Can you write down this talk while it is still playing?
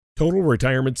Total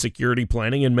Retirement Security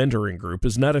Planning and Mentoring Group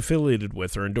is not affiliated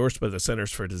with or endorsed by the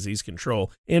Centers for Disease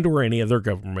Control and or any other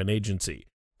government agency.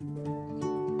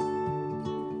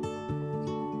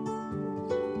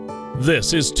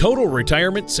 This is Total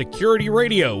Retirement Security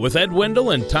Radio with Ed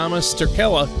Wendell and Thomas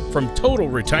Turkella from Total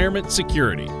Retirement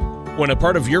Security. When a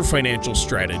part of your financial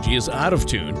strategy is out of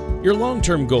tune, your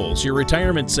long-term goals, your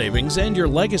retirement savings, and your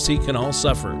legacy can all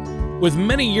suffer. With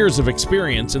many years of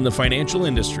experience in the financial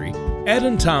industry, Ed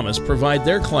and Thomas provide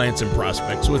their clients and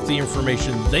prospects with the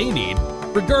information they need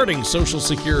regarding Social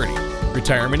Security,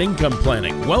 retirement income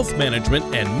planning, wealth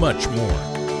management, and much more.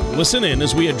 Listen in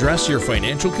as we address your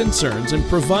financial concerns and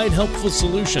provide helpful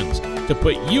solutions to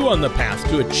put you on the path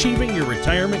to achieving your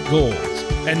retirement goals.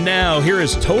 And now, here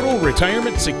is Total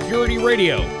Retirement Security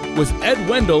Radio with Ed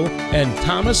Wendell and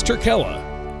Thomas Turkella.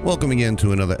 Welcome again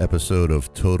to another episode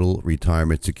of Total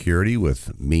Retirement Security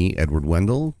with me, Edward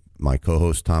Wendell, my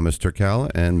co-host Thomas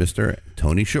Turkella, and Mr.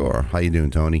 Tony Shore. How you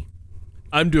doing, Tony?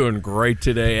 I'm doing great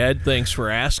today, Ed. Thanks for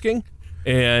asking.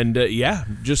 And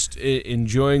just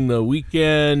enjoying the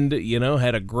weekend. You know,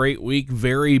 had a great week,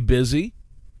 very busy,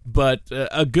 but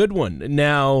a good one.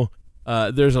 Now,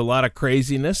 there's a lot of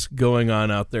craziness going on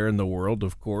out there in the world,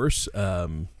 of course.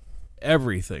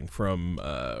 Everything from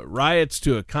riots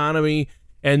to economy,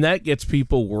 and that gets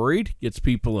people worried, gets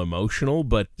people emotional.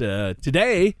 But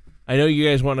today, I know you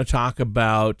guys want to talk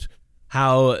about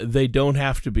how they don't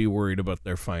have to be worried about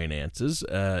their finances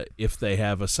if they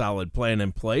have a solid plan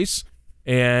in place.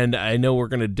 And I know we're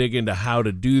going to dig into how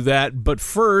to do that. But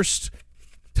first,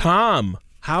 Tom,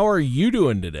 how are you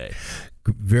doing today?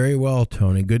 Very well,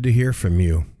 Tony. Good to hear from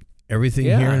you. Everything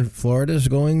here in Florida is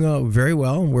going very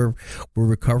well. We're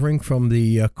recovering from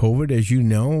the COVID. As you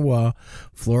know,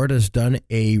 Florida's done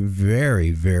a very,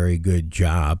 very good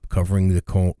job covering the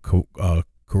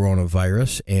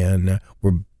coronavirus, and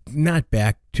we're not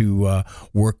back to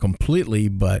work completely,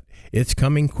 but it's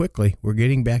coming quickly. We're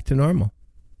getting back to normal.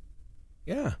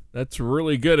 Yeah, that's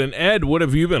really good. And Ed, what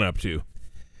have you been up to?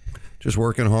 Just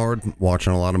working hard,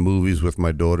 watching a lot of movies with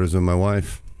my daughters and my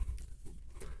wife.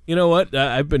 You know what?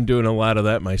 I've been doing a lot of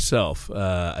that myself.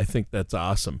 I think that's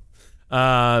awesome.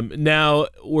 Now,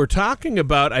 we're talking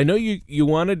about, I know you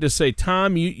wanted to say,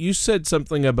 Tom, you said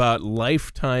something about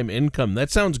lifetime income. That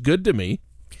sounds good to me,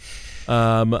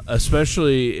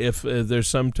 especially if there's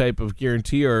some type of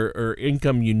guarantee or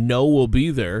income will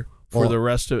be there for the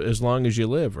rest of as long as you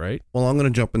live, right? Well, I'm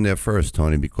going to jump in there first,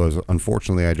 Tony, because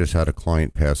unfortunately I just had a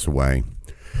client pass away,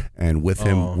 and with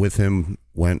him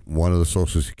went one of the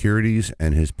Social Securities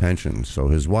and his pension. So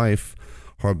his wife,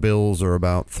 her bills are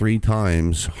about 3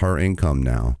 times her income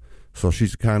now. So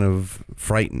she's kind of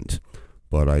frightened.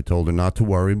 But I told her not to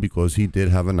worry because he did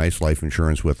have a nice life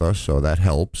insurance with us, so that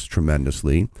helps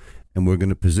tremendously. And we're going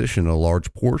to position a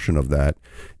large portion of that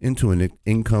into an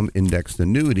income indexed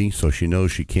annuity so she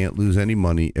knows she can't lose any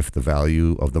money if the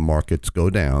value of the markets go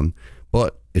down,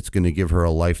 but it's going to give her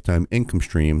a lifetime income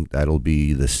stream that'll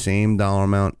be the same dollar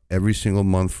amount every single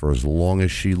month for as long as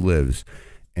she lives.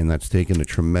 And that's taken a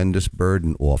tremendous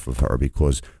burden off of her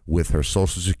because with her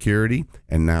Social Security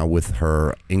and now with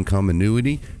her income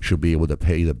annuity, she'll be able to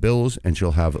pay the bills and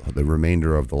she'll have the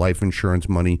remainder of the life insurance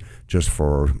money just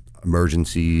for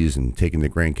emergencies and taking the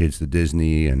grandkids to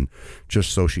Disney and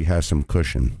just so she has some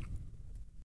cushion.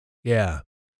 Yeah,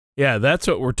 that's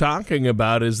what we're talking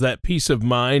about, is that peace of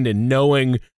mind and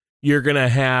knowing you're going to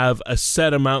have a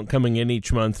set amount coming in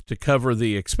each month to cover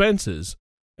the expenses,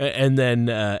 and then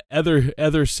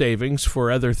other savings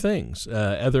for other things,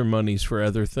 other monies for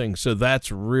other things. So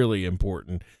that's really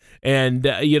important. And,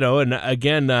 and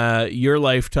again, your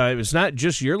lifetime, it's not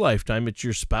just your lifetime, it's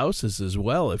your spouse's as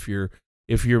well if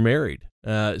you're married.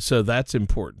 So that's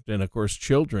important. And, of course,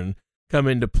 children come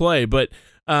into play. But,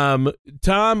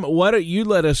 Tom, why don't you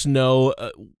let us know,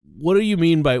 what do you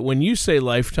mean by, when you say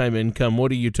lifetime income,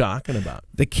 what are you talking about?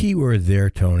 The key word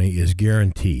there, Tony, is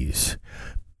guarantees.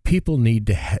 People need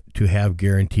to have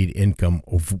guaranteed income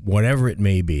of whatever it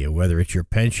may be, whether it's your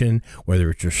pension, whether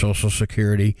it's your Social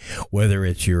Security, whether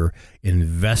it's your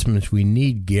investments. We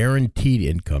need guaranteed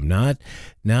income, not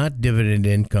dividend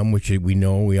income, which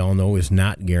we all know is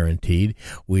not guaranteed.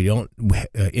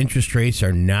 Interest rates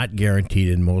are not guaranteed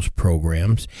in most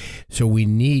programs, so we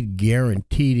need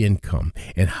guaranteed income.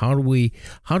 And how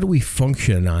do we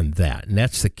function on that? And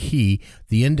that's the key.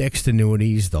 The indexed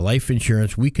annuities, the life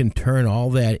insurance, we can turn all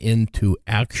that into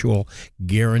actual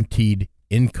guaranteed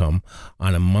income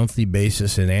on a monthly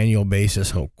basis, an annual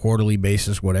basis, a quarterly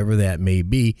basis, whatever that may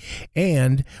be.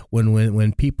 And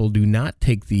when people do not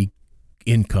take the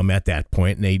income at that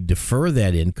point, and they defer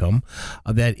that income.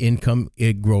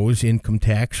 It grows income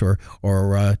tax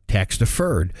or tax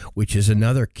deferred, which is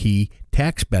another key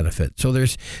tax benefit. So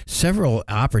there's several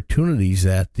opportunities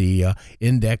that the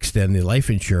indexed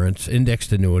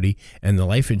annuity and the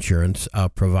life insurance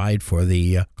provide for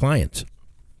the clients.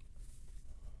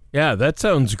 Yeah, that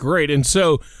sounds great. And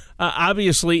so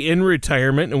obviously in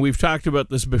retirement, and we've talked about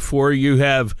this before, you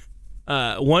have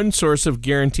one source of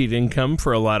guaranteed income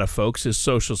for a lot of folks is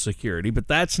Social Security, but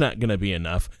that's not going to be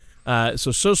enough.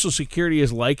 So Social Security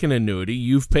is like an annuity.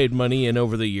 You've paid money in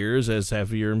over the years, as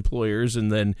have your employers,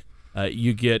 and then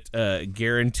you get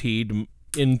guaranteed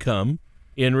income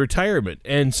in retirement.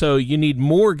 And so you need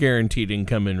more guaranteed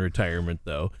income in retirement,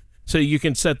 though. So you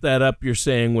can set that up, you're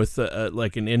saying, with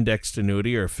like an indexed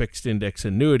annuity or a fixed index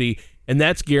annuity, and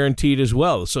that's guaranteed as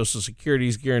well. Social Security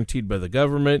is guaranteed by the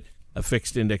government.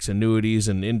 Fixed index annuities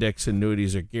and index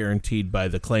annuities are guaranteed by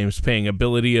the claims paying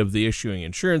ability of the issuing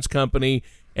insurance company.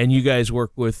 And you guys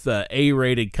work with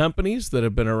A-rated companies that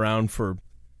have been around for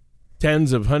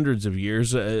tens of hundreds of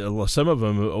years, some of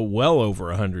them well over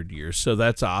 100 years. So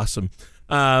that's awesome.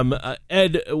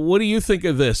 Ed, what do you think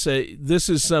of this? This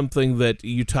is something that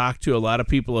you talk to a lot of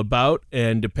people about,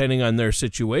 and depending on their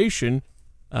situation,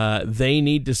 they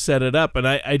need to set it up. And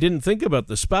I didn't think about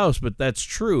the spouse, but that's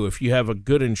true. If you have a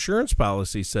good insurance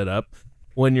policy set up,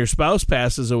 when your spouse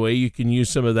passes away, you can use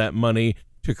some of that money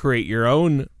to create your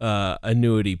own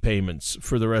annuity payments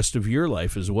for the rest of your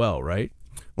life as well, right?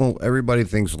 Well, everybody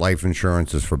thinks life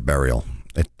insurance is for burial.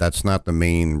 That's not the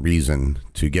main reason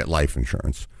to get life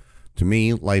insurance. To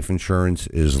me, life insurance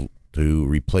is to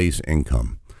replace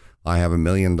income. I have $1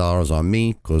 million on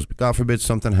me because, God forbid,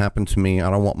 something happened to me. I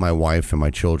don't want my wife and my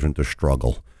children to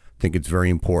struggle. I think it's very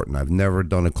important. I've never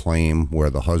done a claim where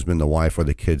the husband, the wife, or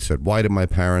the kid said, why did my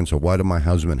parents or why did my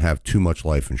husband have too much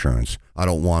life insurance? I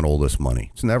don't want all this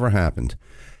money. It's never happened.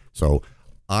 So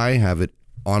I have it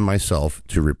on myself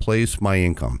to replace my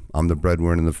income. I'm the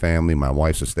breadwinner in the family. My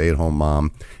wife's a stay-at-home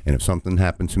mom. And if something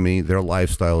happened to me, their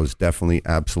lifestyle is definitely,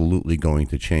 absolutely going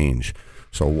to change.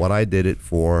 So what I did it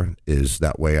for is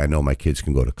that way I know my kids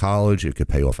can go to college, it could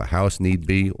pay off a house need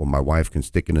be, or my wife can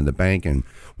stick it in the bank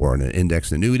or in an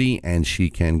indexed annuity, and she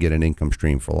can get an income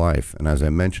stream for life. And as I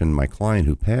mentioned, my client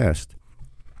who passed,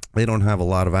 they don't have a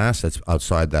lot of assets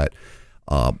outside that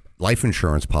life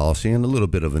insurance policy and a little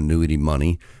bit of annuity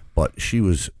money. But she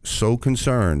was so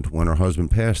concerned when her husband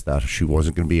passed that she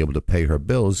wasn't going to be able to pay her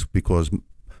bills because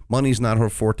money's not her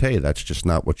forte. That's just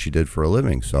not what she did for a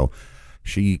living. So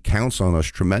she counts on us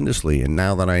tremendously. And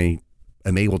now that I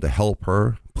am able to help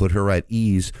her, put her at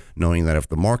ease, knowing that if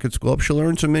the markets go up, she'll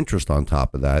earn some interest on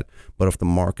top of that. But if the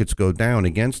markets go down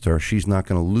against her, she's not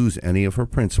going to lose any of her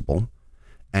principal.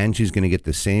 And she's going to get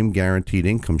the same guaranteed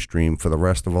income stream for the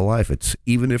rest of her life. It's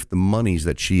even if the monies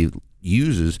that she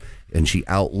uses and she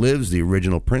outlives the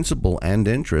original principal and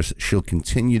interest, she'll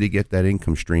continue to get that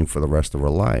income stream for the rest of her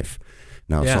life.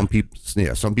 Now, some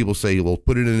people say, well,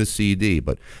 put it in a CD,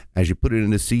 but as you put it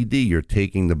in a CD, you're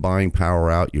taking the buying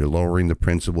power out, you're lowering the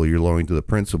principal, you're lowering to the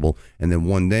principal, and then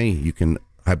one day you can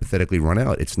hypothetically run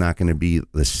out. It's not going to be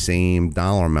the same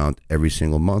dollar amount every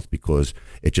single month because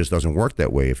it just doesn't work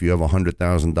that way. If you have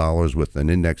 $100,000 with an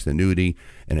indexed annuity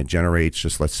and it generates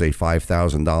just, let's say,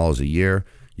 $5,000 a year,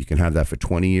 you can have that for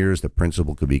 20 years. The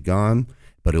principal could be gone,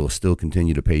 but it will still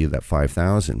continue to pay you that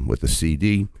 $5,000. With the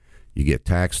CD, you get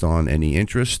taxed on any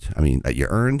interest, that you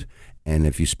earned. And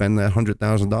if you spend that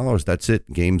 $100,000, that's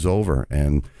it. Game's over.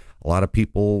 And a lot of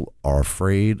people are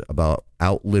afraid about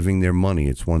outliving their money.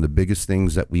 It's one of the biggest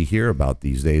things that we hear about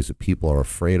these days, that people are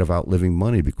afraid of outliving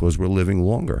money because we're living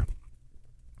longer.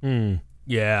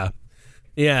 Yeah.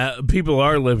 Yeah, people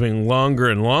are living longer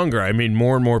and longer.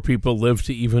 More and more people live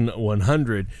to even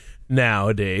 100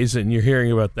 nowadays, and you're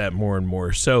hearing about that more and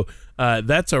more. So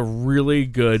that's a really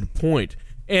good point.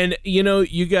 And,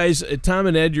 you guys, Tom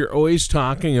and Ed, you're always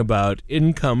talking about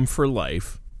income for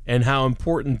life and how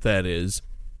important that is.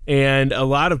 And a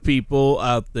lot of people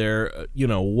out there,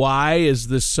 why is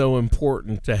this so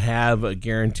important to have a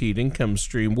guaranteed income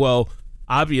stream? Well,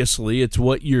 obviously, it's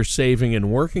what you're saving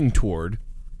and working toward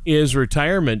is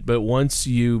retirement. But once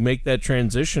you make that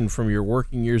transition from your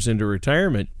working years into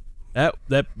retirement,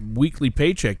 that weekly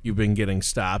paycheck you've been getting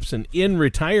stops. And in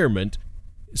retirement,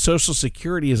 Social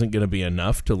Security isn't going to be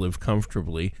enough to live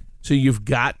comfortably. So you've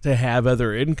got to have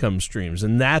other income streams.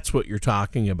 And that's what you're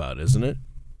talking about, isn't it?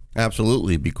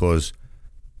 Absolutely, because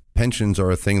pensions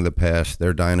are a thing of the past.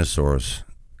 They're dinosaurs.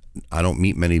 I don't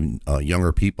meet many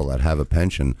younger people that have a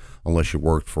pension unless you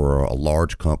worked for a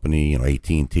large company,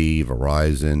 AT&T,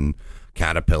 Verizon,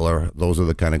 Caterpillar. Those are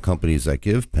the kind of companies that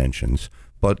give pensions.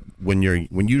 But when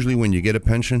you get a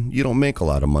pension, you don't make a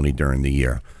lot of money during the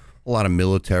year. A lot of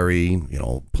military,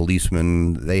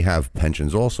 policemen, they have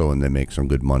pensions also, and they make some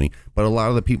good money. But a lot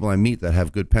of the people I meet that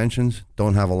have good pensions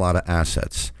don't have a lot of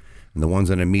assets. And the ones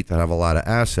that I meet that have a lot of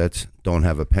assets don't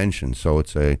have a pension. So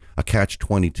it's a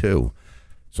catch-22.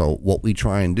 So what we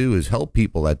try and do is help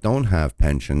people that don't have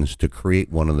pensions to create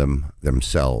one of them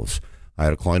themselves. I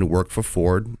had a client who worked for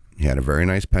Ford. He had a very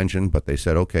nice pension, but they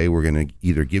said, okay, we're going to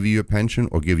either give you a pension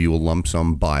or give you a lump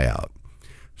sum buyout.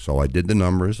 So I did the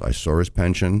numbers. I saw his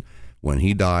pension. When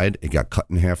he died, it got cut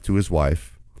in half to his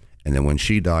wife. And then when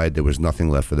she died, there was nothing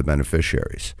left for the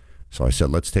beneficiaries. So I said,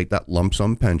 let's take that lump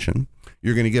sum pension.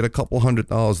 You're going to get a couple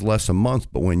 $100 less a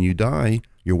month, but when you die,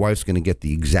 your wife's going to get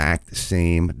the exact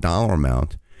same dollar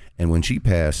amount. And when she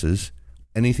passes,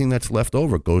 anything that's left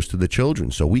over goes to the children.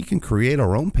 So we can create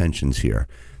our own pensions here.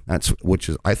 Which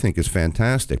I think is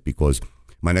fantastic, because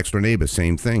my next door neighbor,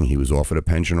 same thing. He was offered a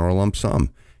pension or a lump sum.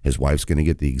 His wife's going to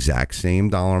get the exact same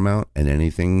dollar amount, and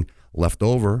anything left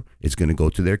over is going to go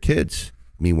to their kids.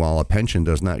 Meanwhile, a pension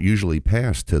does not usually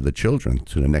pass to the children,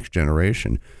 to the next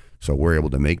generation. So we're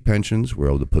able to make pensions. We're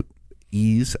able to put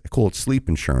ease. I call it sleep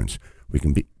insurance.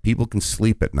 People can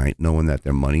sleep at night knowing that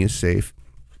their money is safe,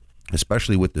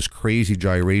 especially with this crazy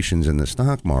gyrations in the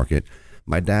stock market.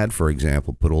 My dad, for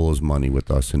example, put all his money with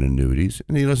us in annuities,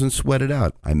 and he doesn't sweat it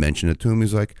out. I mentioned it to him.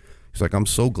 He's like, I'm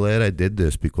so glad I did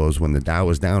this, because when the Dow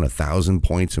was down 1,000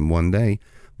 points in one day,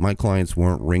 my clients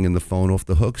weren't ringing the phone off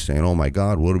the hook saying, oh my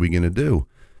God, what are we going to do?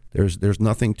 There's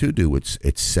nothing to do. It's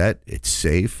set. It's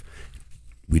safe.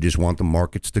 We just want the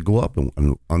markets to go up.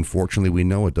 And unfortunately, we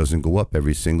know it doesn't go up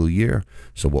every single year.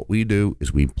 So what we do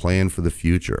is we plan for the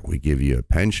future. We give you a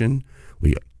pension.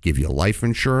 We give you life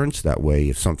insurance. That way,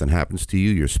 if something happens to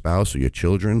you, your spouse or your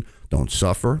children don't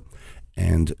suffer.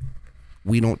 And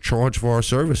we don't charge for our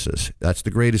services. That's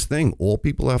the greatest thing. All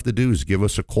people have to do is give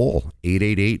us a call,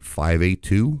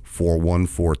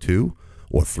 888-582-4142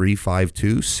 or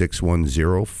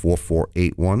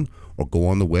 352-610-4481, or go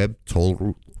on the web,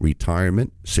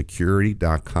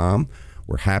 totalretirementsecurity.com.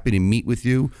 We're happy to meet with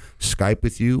you, Skype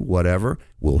with you, whatever.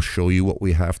 We'll show you what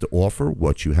we have to offer,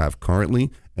 what you have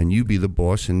currently, and you be the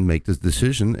boss and make the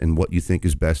decision and what you think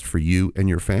is best for you and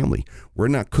your family. We're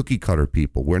not cookie cutter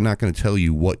people. We're not going to tell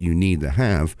you what you need to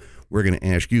have. We're going to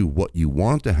ask you what you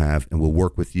want to have, and we'll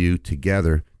work with you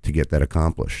together to get that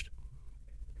accomplished.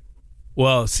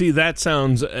 Well, see, that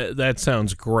sounds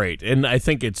great, and I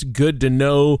think it's good to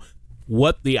know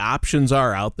what the options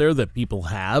are out there that people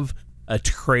have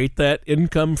to create that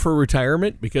income for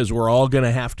retirement, because we're all going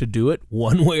to have to do it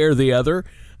one way or the other.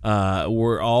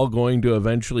 We're all going to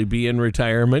eventually be in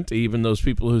retirement, even those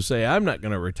people who say, I'm not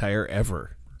going to retire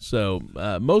ever. So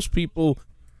most people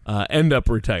end up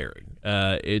retiring.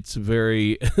 It's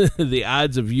very, the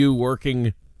odds of you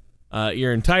working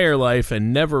your entire life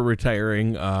and never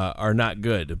retiring are not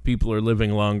good. If people are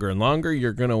living longer and longer,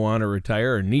 you're going to want to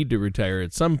retire or need to retire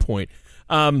at some point.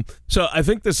 So I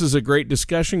think this is a great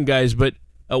discussion, guys, but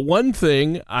one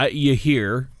thing you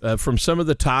hear from some of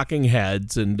the talking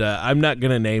heads, and I'm not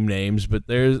going to name names, but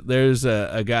there's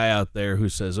a guy out there who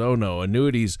says, oh no,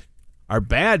 annuities are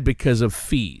bad because of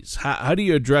fees. How do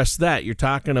you address that? You're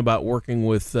talking about working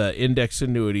with index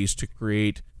annuities to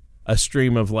create a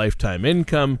stream of lifetime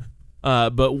income,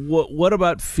 but what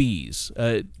about fees?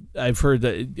 I've heard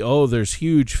that, there's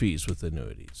huge fees with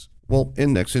annuities. Well,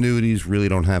 index annuities really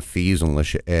don't have fees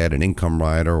unless you add an income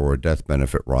rider or a death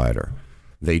benefit rider.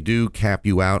 They do cap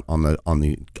you out on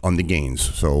the gains.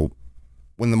 So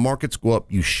when the markets go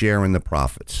up, you share in the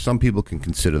profits. Some people can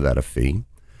consider that a fee,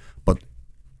 but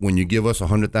when you give us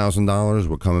 $100,000,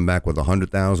 we're coming back with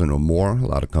 $100,000 or more. A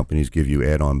lot of companies give you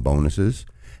add-on bonuses.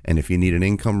 And if you need an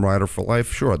income rider for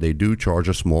life, sure, they do charge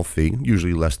a small fee,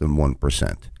 usually less than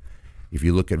 1%. If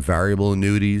you look at variable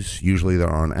annuities, usually they're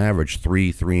on average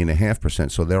 3.5%.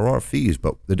 So there are fees,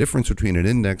 but the difference between an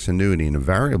index annuity and a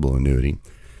variable annuity,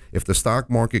 if the stock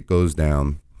market goes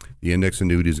down, the index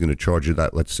annuity is going to charge you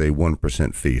that, let's say,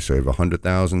 1% fee. So you have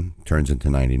 $100,000, turns into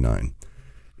 $99,000.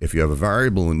 If you have a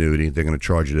variable annuity, they're going to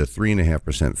charge you the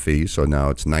 3.5% fee. So now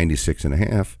it's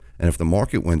 $96,500. And if the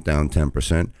market went down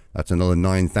 10%, that's another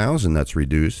 $9,000 that's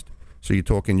reduced. So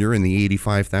you're in the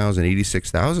 $85,000,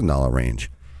 $86,000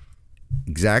 range.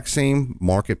 Exact same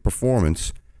market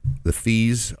performance. The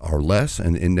fees are less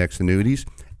in index annuities,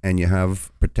 and you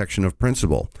have protection of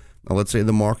principal. Now, let's say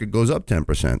the market goes up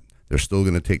 10%. They're still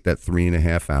going to take that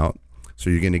 3.5% out. So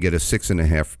you're going to get a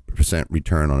 6.5%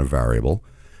 return on a variable.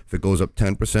 If it goes up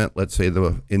 10%, let's say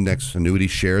the index annuity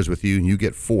shares with you and you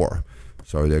get 4%.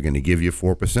 So they're going to give you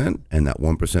 4%, and that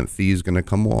 1% fee is going to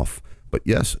come off. But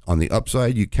yes, on the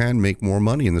upside, you can make more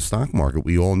money in the stock market.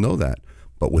 We all know that.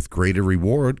 But with greater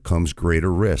reward comes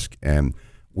greater risk. And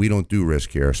we don't do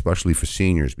risk here, especially for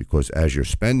seniors, because as you're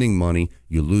spending money,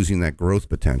 you're losing that growth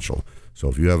potential. So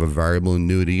if you have a variable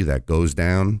annuity that goes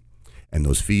down and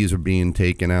those fees are being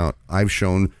taken out, I've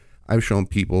shown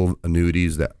people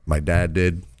annuities that my dad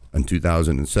did in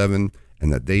 2007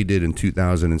 and that they did in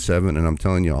 2007. And I'm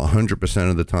telling you 100%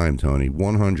 of the time, Tony,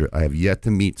 100, I have yet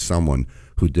to meet someone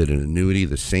who did an annuity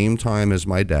the same time as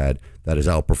my dad that has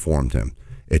outperformed him.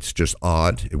 It's just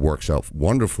odd. It works out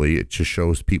wonderfully. It just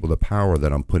shows people the power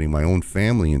that I'm putting my own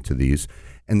family into these.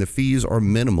 And the fees are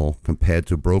minimal compared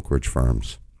to brokerage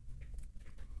firms.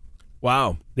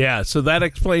 Wow. Yeah, so that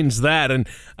explains that. And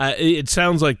it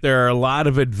sounds like there are a lot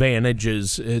of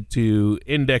advantages to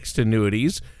indexed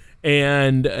annuities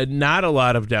and not a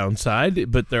lot of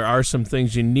downside, but there are some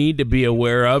things you need to be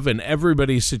aware of, and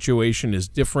everybody's situation is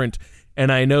different. And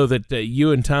I know that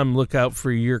you and Tom look out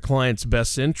for your clients'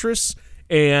 best interests,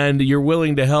 and you're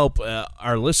willing to help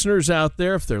our listeners out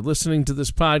there. If they're listening to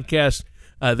this podcast,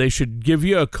 they should give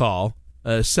you a call,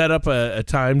 set up a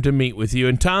time to meet with you.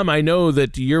 And Tom, I know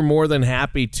that you're more than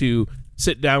happy to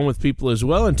sit down with people as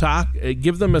well and talk,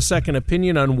 give them a second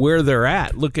opinion on where they're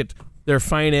at, look at their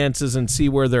finances and see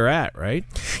where they're at, right?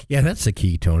 Yeah, that's the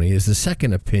key, Tony, is the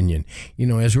second opinion. You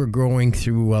know, as we're growing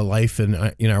through life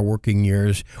and in our working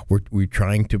years, we're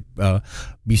trying to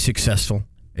be successful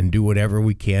and do whatever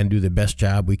we can, do the best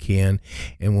job we can.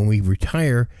 And when we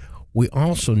retire, we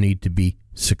also need to be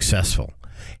successful,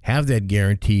 have that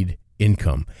guaranteed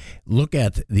income. Look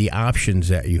at the options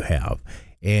that you have.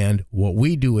 And what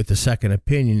we do with the second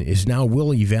opinion is now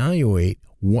we'll evaluate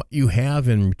what you have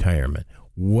in retirement.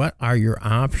 What are your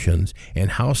options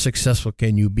and how successful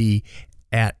can you be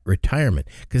at retirement?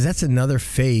 Because that's another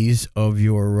phase of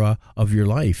your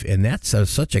life, and that's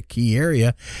such a key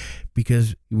area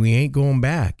because we ain't going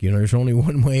back. You know, there's only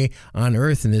one way on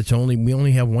earth, and we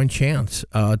only have one chance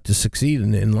to succeed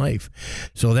in life.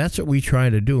 So that's what we try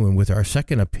to do. And with our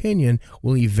second opinion,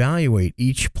 we'll evaluate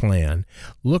each plan,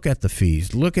 look at the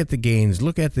fees, look at the gains,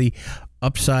 look at the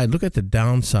upside, look at the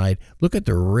downside, look at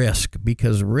the risk,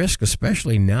 because risk,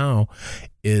 especially now,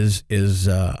 is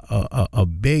a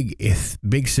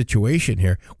big situation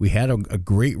here. We had a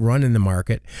great run in the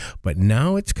market, but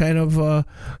now it's kind of a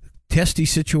testy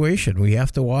situation. We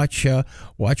have to watch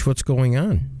what's going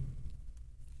on.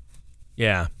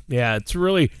 Yeah,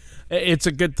 it's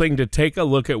a good thing to take a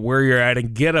look at where you're at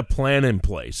and get a plan in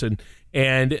place. And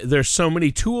there's so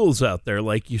many tools out there,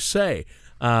 like you say.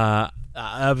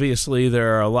 Obviously,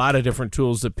 there are a lot of different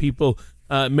tools that people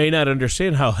may not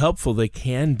understand how helpful they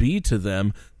can be to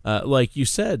them. Like you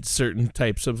said, certain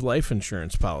types of life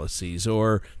insurance policies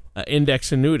or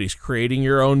index annuities, creating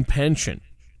your own pension.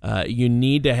 You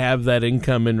need to have that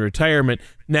income in retirement.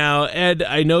 Now, Ed,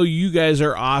 I know you guys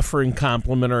are offering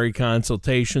complimentary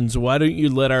consultations. Why don't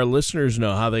you let our listeners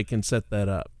know how they can set that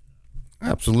up?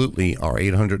 Absolutely. Our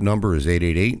 800 number is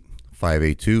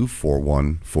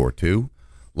 888-582-4142.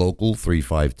 Local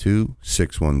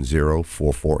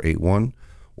 352-610-4481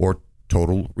 or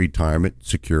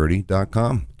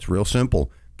totalretirementsecurity.com. It's real simple.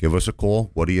 Give us a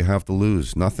call. What do you have to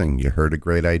lose? Nothing. You heard a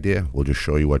great idea. We'll just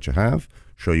show you what you have,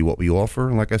 show you what we offer.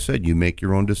 And like I said, you make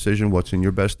your own decision what's in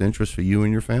your best interest for you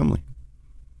and your family.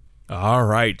 All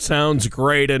right. Sounds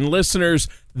great. And listeners,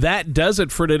 that does it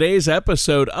for today's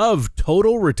episode of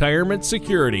Total Retirement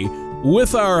Security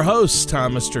with our hosts,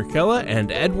 Thomas Turkella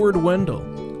and Edward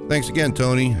Wendell. Thanks again,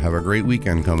 Tony. Have a great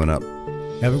weekend coming up.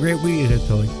 Have a great weekend,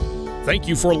 Tony. Thank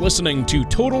you for listening to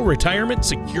Total Retirement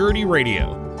Security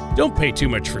Radio. Don't pay too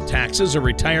much for taxes or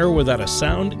retire without a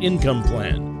sound income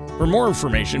plan. For more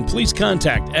information, please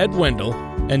contact Ed Wendell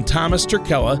and Thomas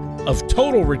Turkella of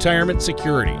Total Retirement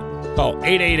Security. Call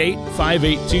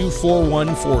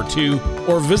 888-582-4142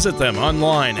 or visit them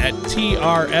online at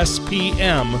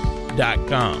trspm.com.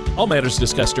 All matters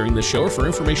discussed during this show are for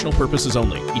informational purposes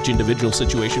only. Each individual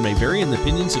situation may vary, and the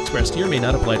opinions expressed here may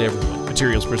not apply to everyone.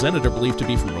 Materials presented are believed to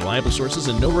be from reliable sources,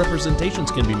 and no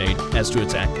representations can be made as to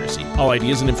its accuracy. All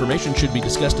ideas and information should be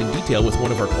discussed in detail with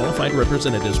one of our qualified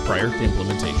representatives prior to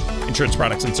implementation. Insurance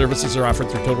products and services are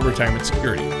offered through Total Retirement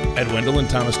Security. Ed Wendell and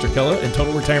Thomas Turkella and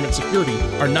Total Retirement Security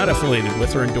are not affiliated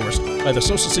with or endorsed by the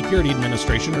Social Security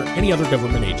Administration or any other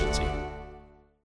government agency.